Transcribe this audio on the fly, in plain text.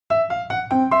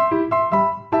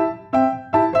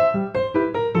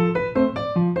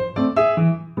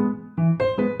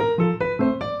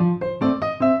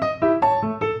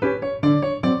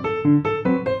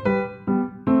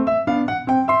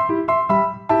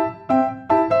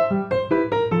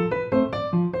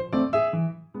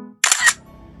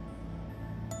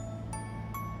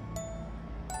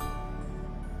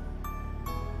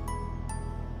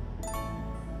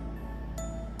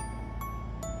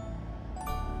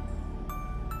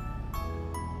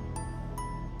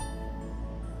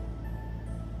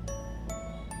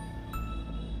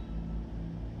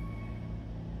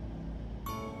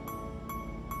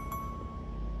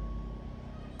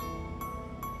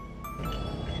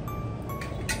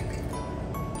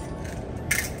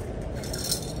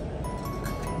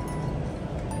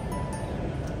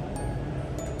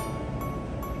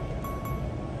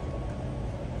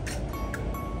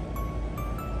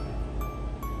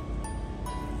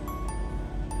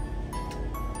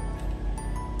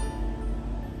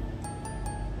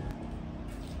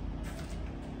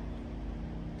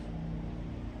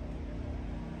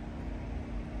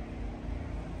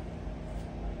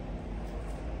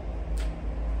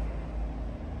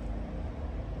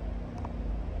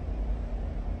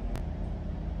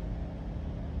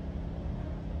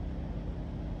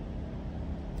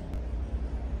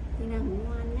Tina ngủ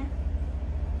ngoan nhé.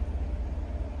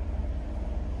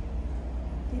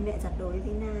 Thì mẹ giặt đồ cho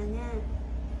Tina nha.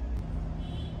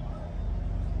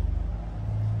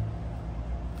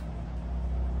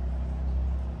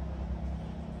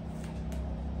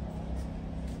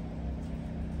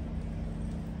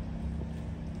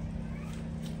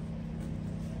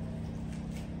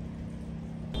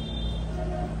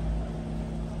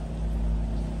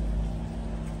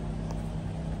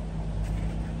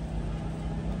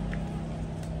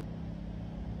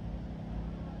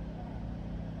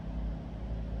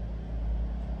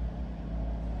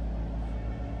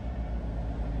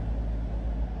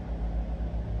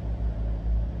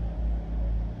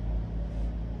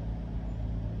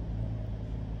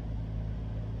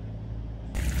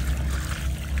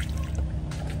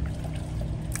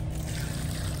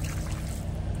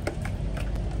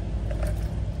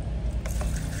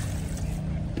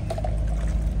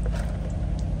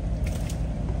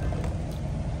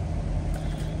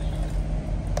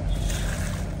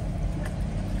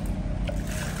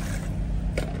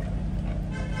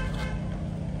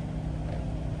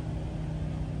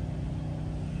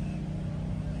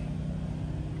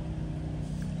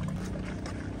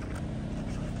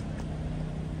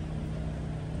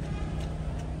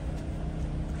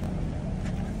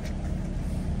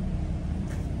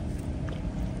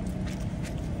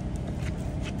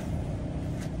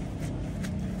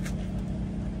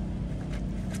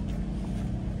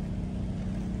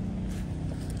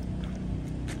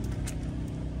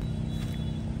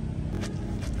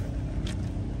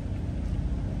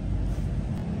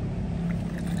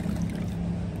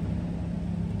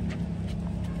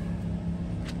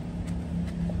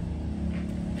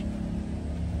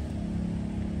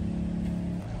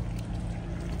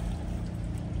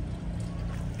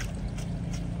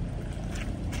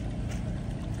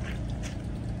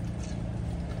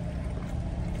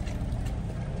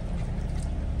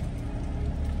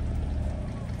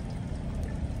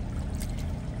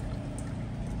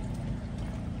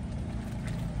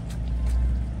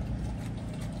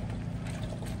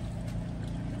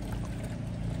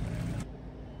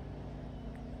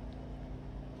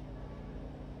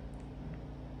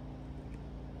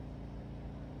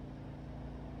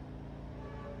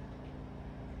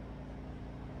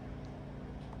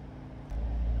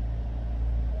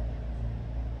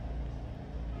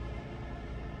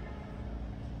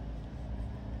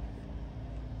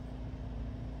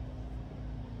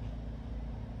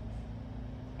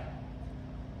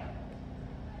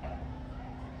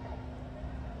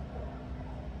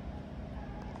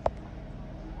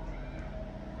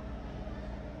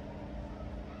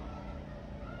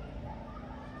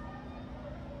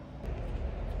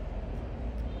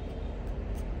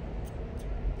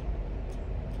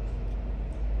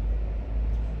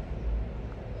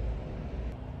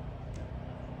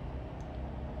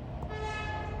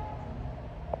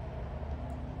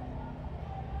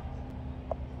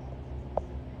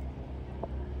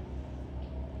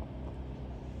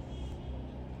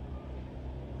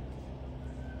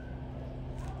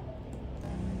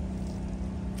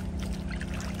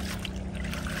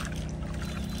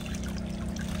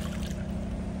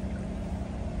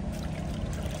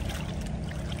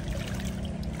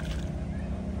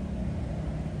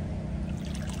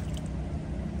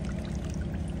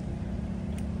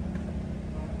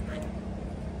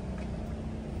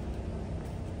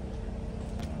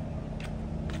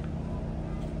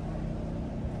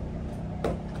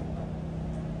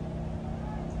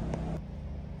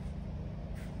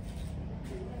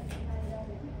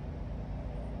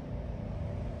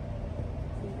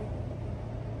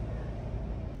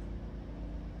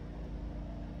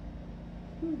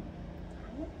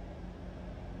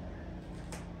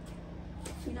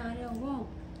 Tina đây không?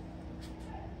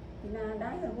 Tina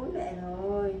đái vào gối mẹ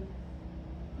rồi.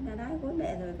 Tina đái gối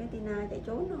mẹ rồi, cái Tina chạy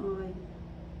trốn rồi.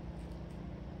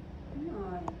 Đúng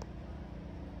rồi.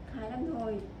 Khai lắm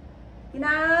thôi. Tina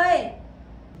ơi!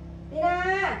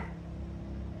 Tina!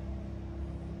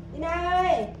 Tina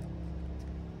ơi!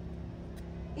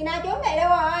 Tina trốn mẹ đâu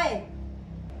rồi?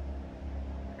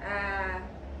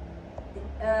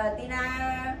 Tina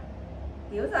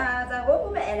hiểu ra gối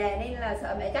của mẹ này nên là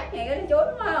sợ mẹ chắc ngày cái nó trốn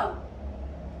đúng không?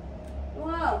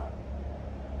 Đúng không?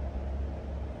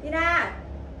 Tina!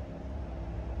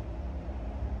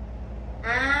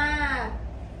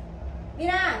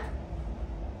 Tina!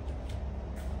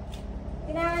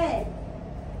 Tina ơi!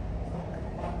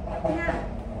 Tina!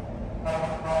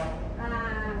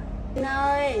 Tina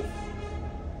ơi!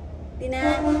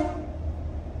 Tina!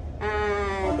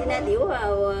 Tina tiểu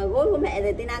vào gối của mẹ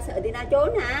rồi Tina sợ Tina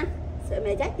trốn hả? Sợ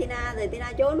mẹ trách Tina rồi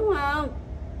Tina trốn đúng không?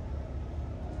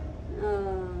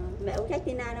 Mẹ không trách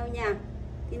Tina đâu nha.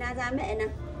 Tina ra mẹ nè.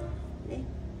 Đi,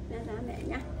 ra mẹ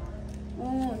nhá.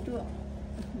 Ôi chuộng.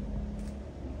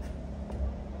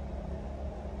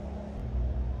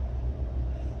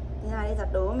 Tina đi giặt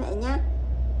đồ với mẹ nhá.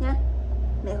 Nhá.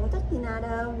 Mẹ không trách Tina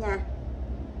đâu nha.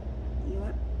 Yêu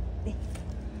á. Đi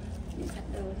giặt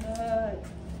đồ thôi.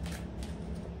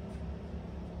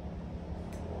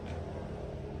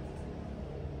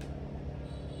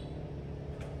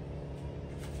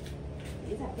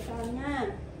 Đi giặt cho con nha.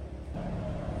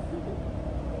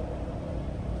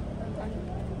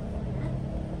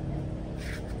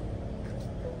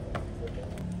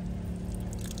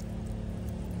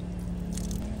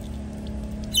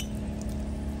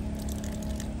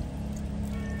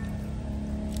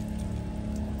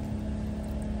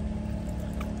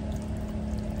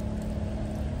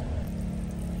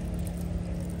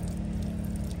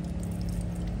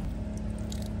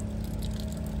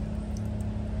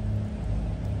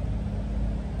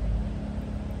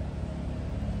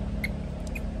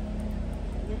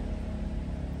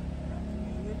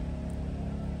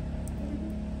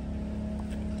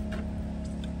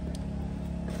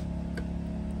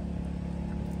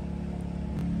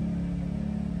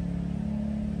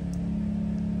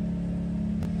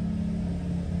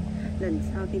 Lần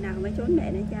sau Tina không phải trốn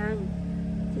mẹ nữa chăng?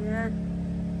 Chưa?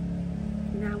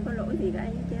 Tina không có lỗi gì cả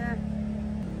nhé chưa?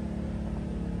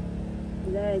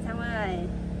 Rồi xong rồi.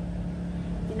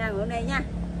 Tina ngồi đây nha.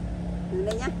 Ngồi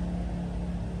đây nhá.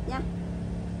 Nhá.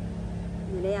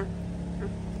 Ngồi đây à?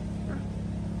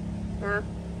 Sao?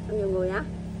 Không nhiều người á?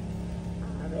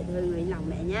 Vậy thôi người lòng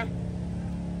mẹ nha.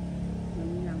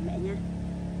 Người lòng mẹ nha.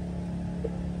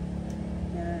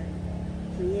 Rồi.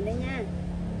 Ngồi nhìn đấy nha.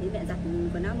 Thì mẹ giặt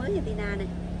quần áo mới cho Tina này.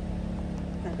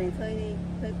 Giặt về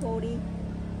phơi khô đi.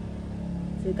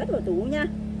 Rồi cất vào tủ nha.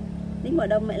 Đến mùa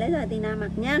đông mẹ lấy ra Tina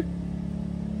mặc nha.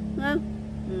 Đúng không?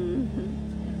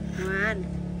 Ngoan.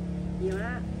 Nhiều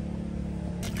đó.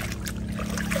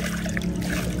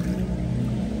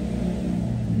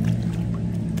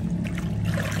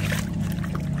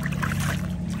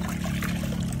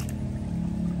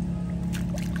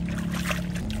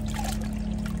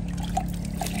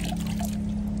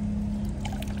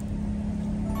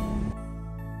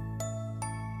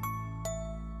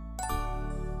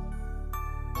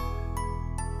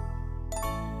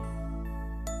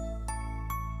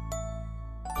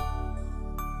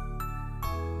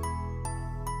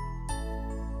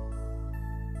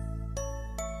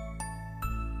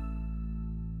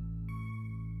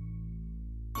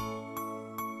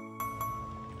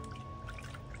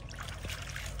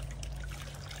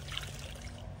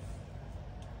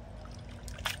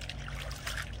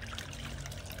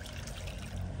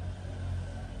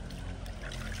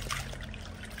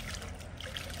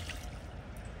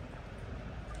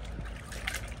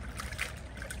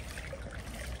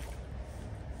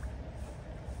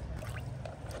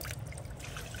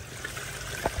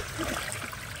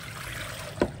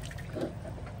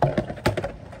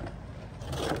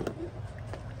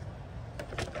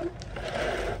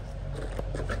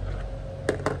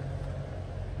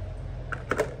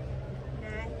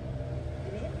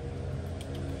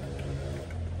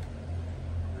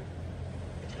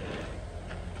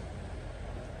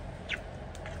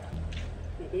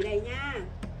 Đi đây nha.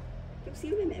 Chút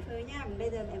xíu để mẹ phơi nha. Bây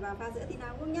giờ mẹ vào pha sữa Tina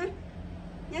uống nhá.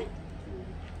 Nhá.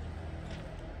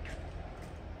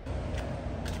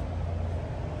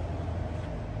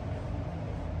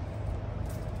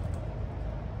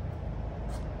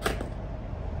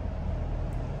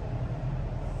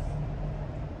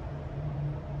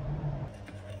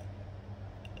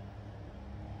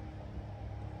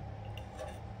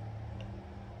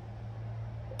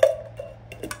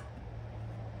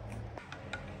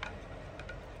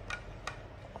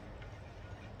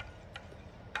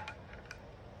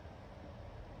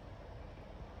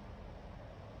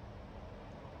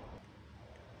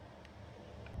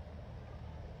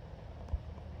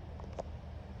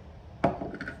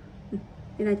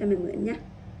 Tina cho mình mượn nhá.